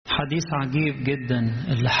حديث عجيب جدا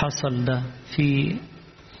اللي حصل ده في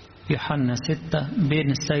يوحنا 6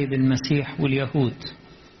 بين السيد المسيح واليهود.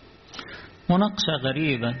 مناقشة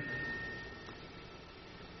غريبة.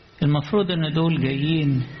 المفروض ان دول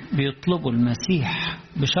جايين بيطلبوا المسيح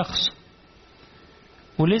بشخصه،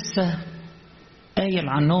 ولسه قايل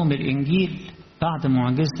عنهم الإنجيل بعد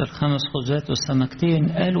معجزة الخمس خبزات والسمكتين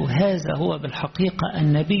قالوا هذا هو بالحقيقة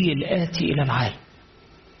النبي الآتي إلى العالم.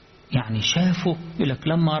 يعني شافوا لك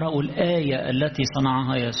لما رأوا الآية التي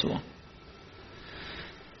صنعها يسوع.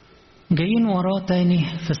 جايين وراه تاني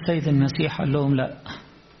في السيد المسيح قال لهم لا،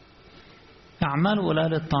 اعملوا لا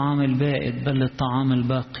للطعام البائد بل للطعام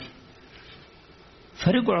الباقي.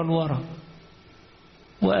 فرجعوا لورا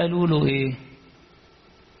وقالوا له ايه؟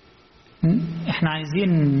 احنا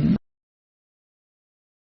عايزين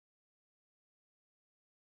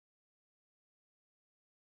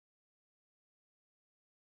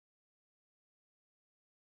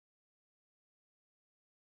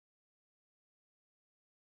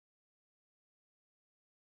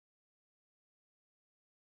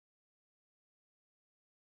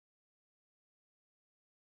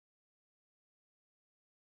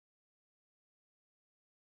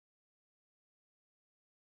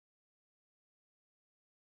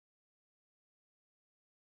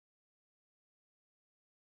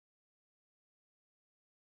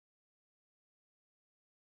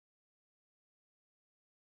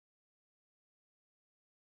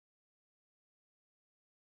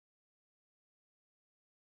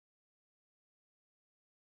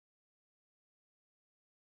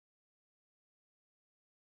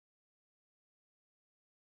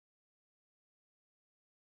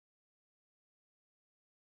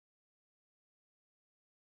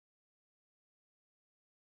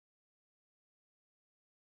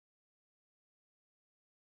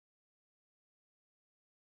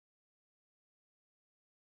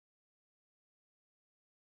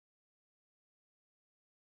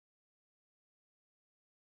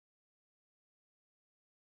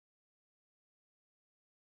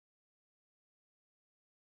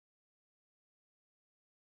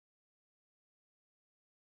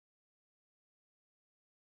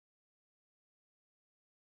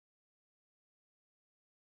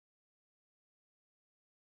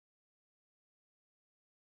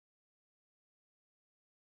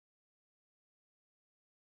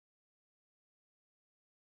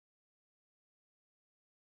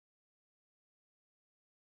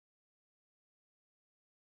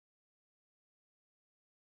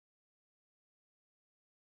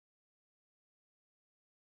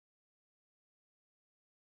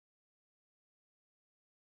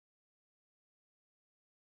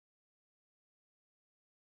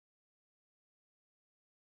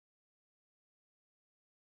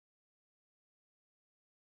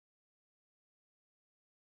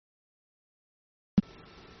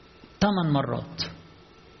ثمان مرات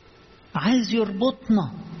عايز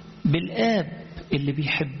يربطنا بالآب اللي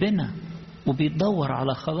بيحبنا وبيدور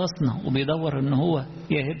على خلاصنا وبيدور ان هو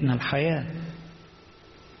يهبنا الحياة.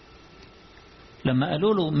 لما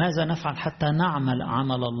قالوا له ماذا نفعل حتى نعمل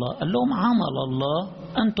عمل الله، قال لهم عمل الله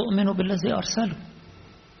أن تؤمنوا بالذي أرسله.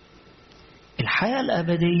 الحياة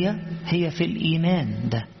الأبدية هي في الإيمان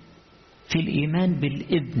ده، في الإيمان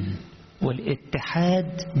بالابن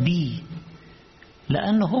والاتحاد به،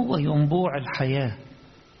 لأنه هو ينبوع الحياة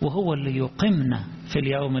وهو اللي يقيمنا في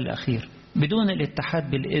اليوم الأخير. بدون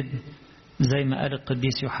الاتحاد بالابن زي ما قال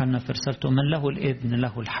القديس يوحنا في رسالته من له الابن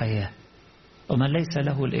له الحياة ومن ليس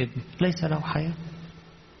له الابن ليس له حياة.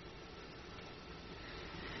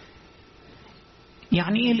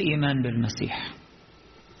 يعني إيه الإيمان بالمسيح؟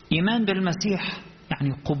 إيمان بالمسيح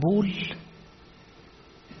يعني قبول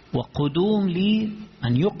وقدوم لي،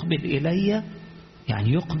 أن يقبل إلي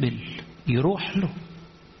يعني يقبل يروح له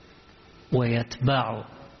ويتبعه.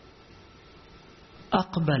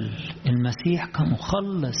 أقبل المسيح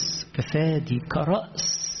كمخلص كفادي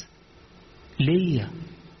كرأس ليا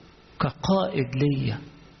كقائد ليا،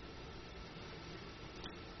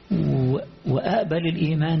 وأقبل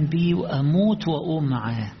الإيمان بي وأموت وأقوم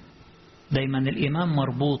معاه. دايما الإيمان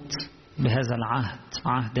مربوط بهذا العهد،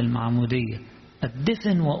 عهد المعمودية،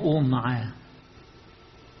 أدفن وأقوم معاه،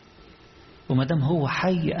 ومدام هو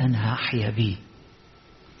حي أنا هحيا بيه.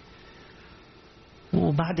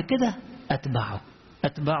 وبعد كده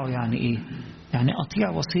أتبعه يعني إيه؟ يعني أطيع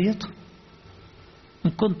وصيته.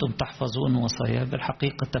 إن كنتم تحفظون وصاياه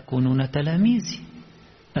بالحقيقة تكونون تلاميذي.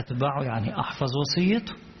 أتبعه يعني أحفظ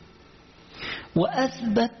وصيته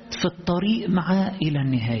وأثبت في الطريق معاه إلى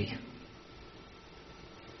النهاية.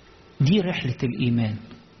 دي رحلة الإيمان.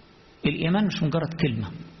 الإيمان مش مجرد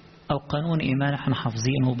كلمة أو قانون إيمان احنا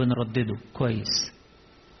حافظينه وبنردده كويس،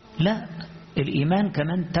 لا، الإيمان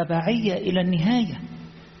كمان تبعية إلى النهاية،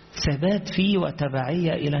 ثبات فيه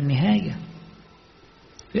وتبعية إلى النهاية.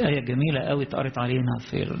 في آية جميلة قوي اتقرت علينا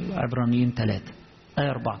في العبرانيين 3 آية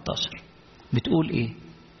 14 بتقول إيه؟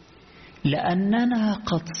 لأننا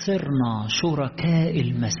قد صرنا شركاء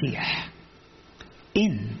المسيح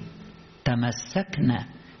إن تمسكنا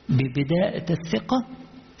ببداية الثقة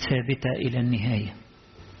ثابتة إلى النهاية.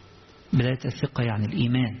 بداية الثقة يعني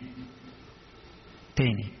الإيمان.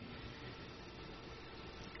 تاني،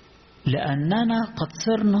 لأننا قد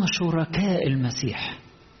صرنا شركاء المسيح.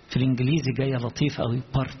 في الإنجليزي جاية لطيفة أوي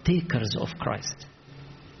partakers of Christ،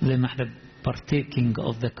 زي ما احنا partaking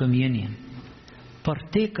of the communion.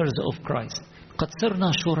 partakers of Christ، قد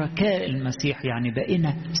صرنا شركاء المسيح، يعني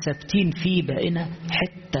بقينا ثابتين فيه، بقينا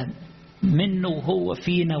حتة منه وهو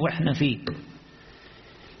فينا وإحنا فيه.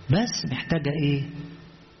 بس محتاجة إيه؟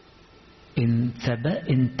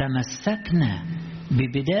 إن تمسكنا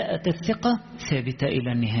ببداية الثقة ثابتة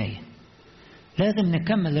إلى النهاية. لازم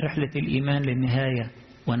نكمل رحلة الإيمان للنهاية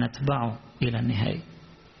ونتبعه إلى النهاية.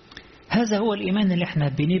 هذا هو الإيمان اللي احنا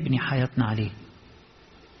بنبني حياتنا عليه.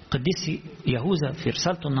 قديس يهوذا في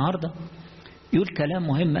رسالته النهاردة يقول كلام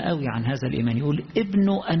مهم قوي عن هذا الإيمان. يقول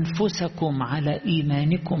ابنوا أنفسكم على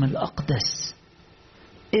إيمانكم الأقدس.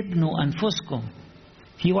 ابنوا أنفسكم.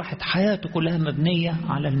 في واحد حياته كلها مبنية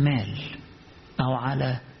على المال، أو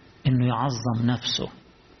على أنه يعظم نفسه،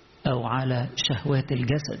 أو على شهوات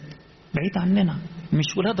الجسد. بعيد عننا،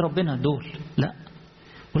 مش ولاد ربنا دول، لا،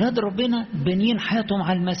 ولاد ربنا بنين حياتهم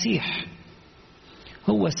على المسيح.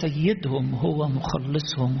 هو سيدهم، هو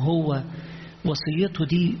مخلصهم، هو وصيته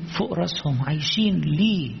دي فوق رأسهم، عايشين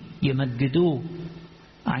ليه يمجدوه،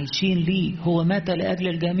 عايشين ليه. هو مات لأجل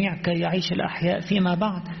الجميع كي يعيش الأحياء فيما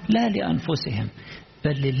بعد، لا لأنفسهم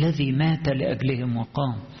بل للذي مات لأجلهم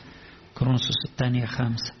وقام. كورنثوس الثانية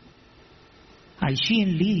 5. عايشين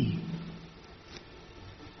ليه.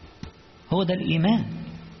 هو ده الإيمان،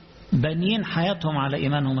 بنين حياتهم على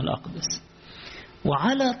إيمانهم الأقدس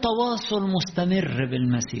وعلى تواصل مستمر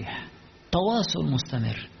بالمسيح. تواصل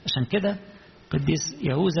مستمر. عشان كده قديس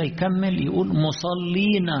يهوذا يكمل يقول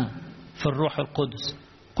مصلين في الروح القدس.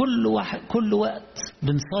 كل وقت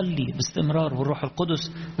بنصلي باستمرار، والروح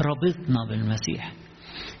القدس رابطنا بالمسيح،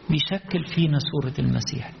 بيشكل فينا صورة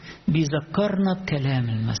المسيح، بيذكرنا بكلام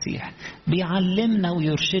المسيح، بيعلمنا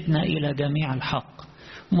ويرشدنا إلى جميع الحق.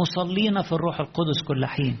 مصلين في الروح القدس كل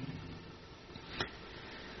حين،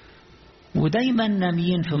 ودايما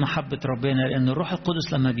ناميين في محبة ربنا، لأن الروح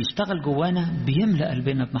القدس لما بيشتغل جوانا بيملأ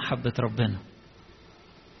قلبنا بمحبة ربنا.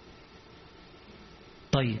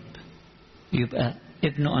 طيب، يبقى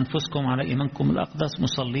ابنوا أنفسكم على إيمانكم الأقدس،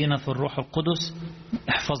 مصلين في الروح القدس،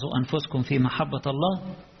 احفظوا أنفسكم في محبة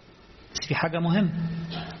الله. بس في حاجة مهمة،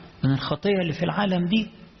 أن الخطية اللي في العالم دي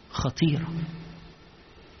خطيرة،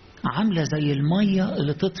 عاملة زي المية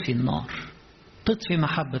اللي تطفي النار، تطفي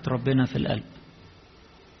محبة ربنا في القلب.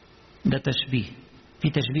 ده تشبيه. في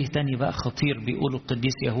تشبيه تاني بقى خطير بيقوله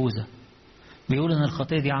القديس يهوذا، بيقول ان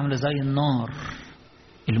الخطية دي عاملة زي النار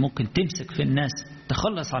اللي ممكن تمسك في الناس،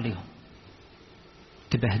 تخلص عليهم،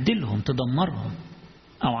 تبهدلهم، تدمرهم،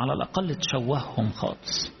 او على الاقل تشوههم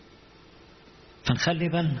خالص. فنخلي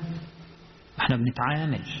بالنا، احنا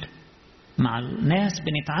بنتعامل مع الناس،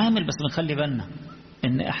 بنتعامل بس بنخلي بالنا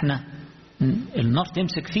ان احنا النار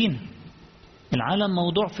تمسك فينا. العالم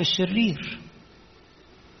موضوع في الشرير،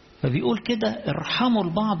 فبيقول كده ارحموا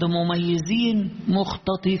البعض مميزين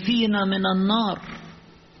مختطفين من النار.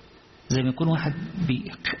 زي ما يكون واحد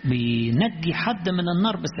بينجي حد من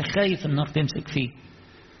النار بس خايف النار تمسك فيه.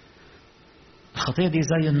 الخطية دي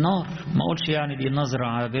زي النار، ما اقولش يعني دي نظرة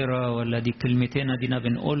عابرة ولا دي كلمتين دينا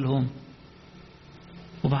بنقولهم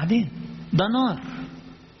وبعدين، ده نار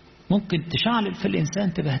ممكن تشعل في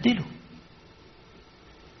الإنسان، تبهدله.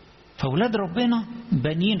 فأولاد ربنا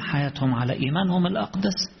بنين حياتهم على إيمانهم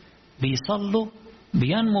الأقدس، بيصلوا،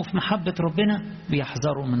 بينموا في محبة ربنا،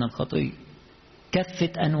 بيحذروا من الخطية،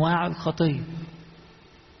 كافة أنواع الخطية.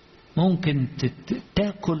 ممكن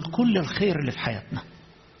تاكل كل الخير اللي في حياتنا،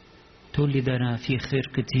 تقول لي ده أنا في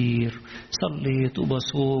خير كتير، صليت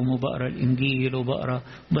وبصوم وبقرأ الإنجيل وبقرأ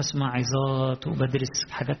وبسمع عظات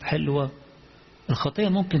وبدرس حاجات حلوة. الخطية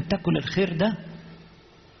ممكن تاكل الخير ده.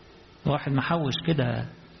 واحد محوش كده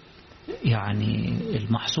يعني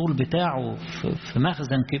المحصول بتاعه في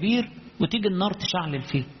مخزن كبير، وتيجي النار تشعلل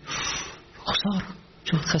فيه، خسارة.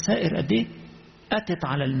 شوف الخسائر قد ايه أتت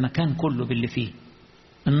على المكان كله باللي فيه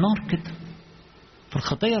النار كده.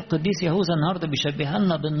 فالخطية القديس يهوذا النهاردة بيشبهها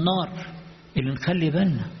لنا بالنار اللي نخلي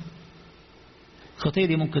بالنا. الخطية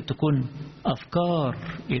دي ممكن تكون أفكار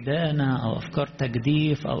إدانة، أو أفكار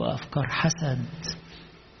تجديف، أو أفكار حسد،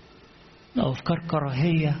 أو أفكار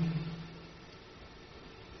كراهية.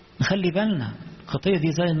 نخلي بالنا، الخطية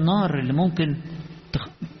دي زي النار اللي ممكن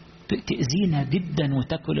تأذينا جدا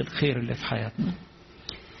وتأكل الخير اللي في حياتنا.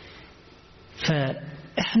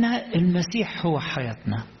 فإحنا المسيح هو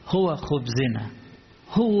حياتنا، هو خبزنا،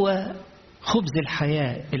 هو خبز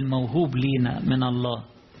الحياة الموهوب لينا من الله.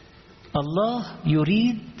 الله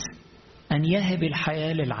يريد أن يهب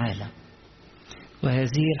الحياة للعالم،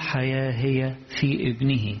 وهذه الحياة هي في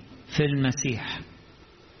ابنه في المسيح.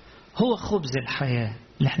 هو خبز الحياة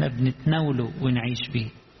اللي احنا بنتناوله ونعيش بيه،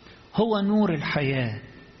 هو نور الحياة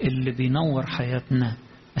اللي بينور حياتنا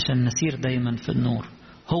عشان نسير دايما في النور،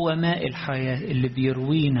 هو ماء الحياة اللي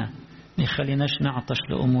بيروينا ما يخليناش نعطش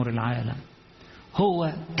لأمور العالم،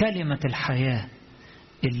 هو كلمة الحياة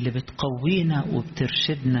اللي بتقوينا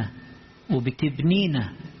وبترشدنا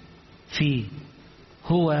وبتبنينا فيه،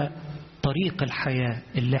 هو طريق الحياة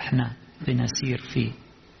اللي احنا بنسير فيه.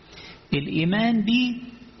 الإيمان به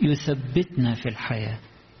يثبتنا في الحياة،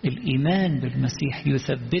 الإيمان بالمسيح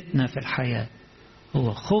يثبتنا في الحياة.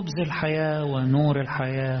 هو خبز الحياة ونور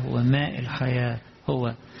الحياة وماء الحياة،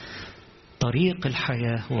 هو طريق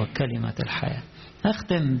الحياة، هو كلمة الحياة.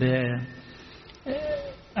 أختم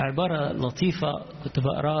بعبارة لطيفة كنت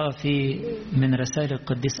بقراها من رسائل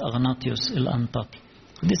القديس أغناطيوس الأنطاكي.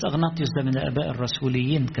 القديس أغناطيوس ده من الآباء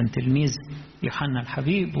الرسوليين، كان تلميذ يوحنا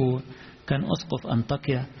الحبيب، وكان أسقف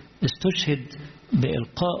أنطاكيا. استشهد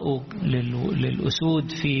بإلقائه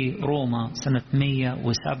للأسود في روما سنة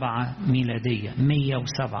 107 ميلادية،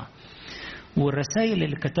 107. والرسائل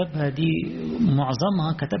اللي كتبها دي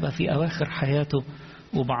معظمها كتبها في أواخر حياته،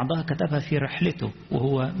 وبعضها كتبها في رحلته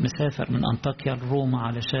وهو مسافر من أنطاكيا لروما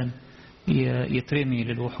علشان يترمي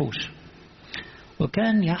للوحوش.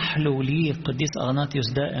 وكان يحلو لي القديس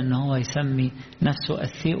أغناطيوس ده أنه هو يسمي نفسه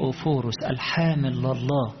الثيوفورس، الحامل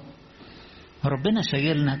لله. ربنا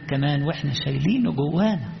شايلنا كمان وإحنا شايلينه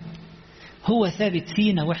جوانا، هو ثابت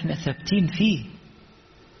فينا وإحنا ثابتين فيه.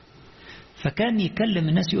 فكان يكلم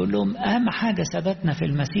الناس يقول لهم أهم حاجة ثبتنا في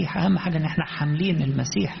المسيح، أهم حاجة إن إحنا حاملين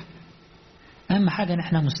المسيح، أهم حاجة إن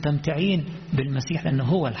إحنا مستمتعين بالمسيح لأنه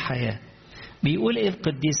هو الحياة. بيقول إيه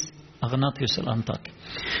القديس أغناطيوس الأنطاكي؟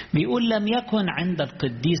 بيقول لم يكن عند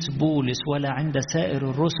القديس بولس ولا عند سائر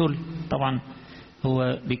الرسل، طبعا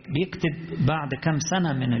هو بيكتب بعد كم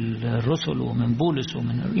سنة من الرسل ومن بولس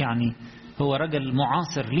يعني هو رجل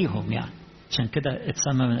معاصر ليهم، يعني عشان كده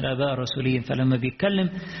اتسمى من الآباء الرسوليين. فلما بيتكلم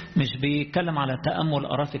مش بيتكلم على تأمل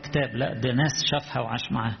قراه في كتاب، لا ده ناس شافها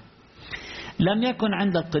وعاش معاها. لم يكن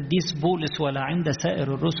عند القديس بولس ولا عند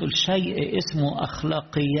سائر الرسل شيء اسمه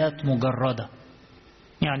أخلاقيات مجردة،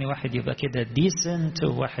 يعني واحد يبقى كده ديسنت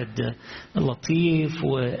وواحد لطيف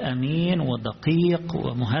وأمين ودقيق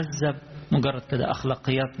ومهذب، مجرد كده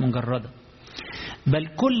أخلاقيات مجردة. بل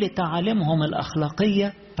كل تعاليمهم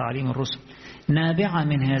الأخلاقية، تعاليم الرسل، نابعة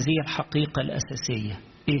من هذه الحقيقة الأساسية.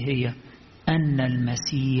 إيه هي؟ أن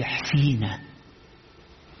المسيح فينا،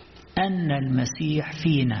 أن المسيح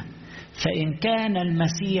فينا، فإن كان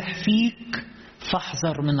المسيح فيك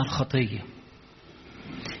فاحذر من الخطية،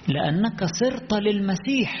 لأنك صرت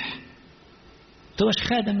للمسيح. تبقاش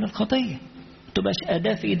خادم للخطية، تبقاش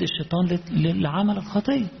أداة في إيد الشيطان لعمل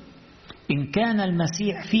الخطية. إن كان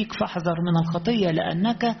المسيح فيك فاحذر من الخطية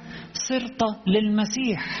لأنك صرت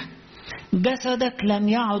للمسيح. جسدك لم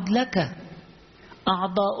يعد لك،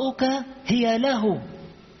 أعضاؤك هي له.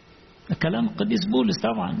 كلام القديس بولس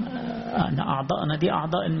طبعا، أن أعضاءنا دي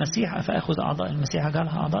أعضاء المسيح، فأخذ أعضاء المسيح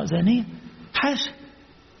جعلها أعضاء زانية، حاشا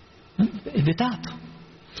بتاعته.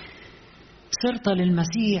 صرت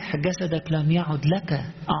للمسيح، جسدك لم يعد لك،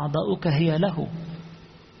 أعضاؤك هي له.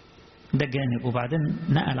 ده جانب. وبعدين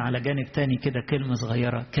نقل على جانب تاني كده كلمة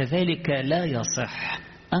صغيرة: كذلك لا يصح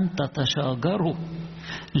أن تتشاجروا،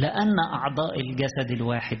 لأن أعضاء الجسد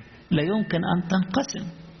الواحد لا يمكن أن تنقسم.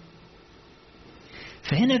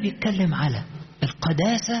 فهنا بيتكلم على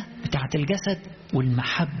القداسة بتاعة الجسد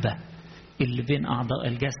والمحبة اللي بين أعضاء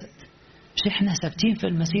الجسد. مش احنا ثابتين في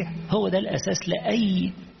المسيح؟ هو ده الأساس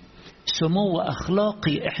لأي سمو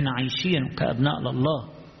أخلاقي احنا عايشينه كأبناء لله.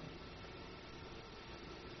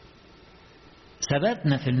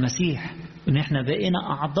 ثبتنا في المسيح، ان احنا بقينا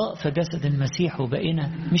أعضاء في جسد المسيح، وبقينا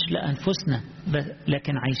مش لأنفسنا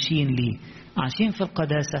لكن عايشين ليه، عايشين في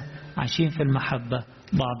القداسة، عايشين في المحبة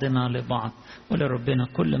بعضنا لبعض. ولربنا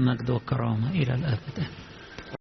كل مجد وكرامة إلى الأبد.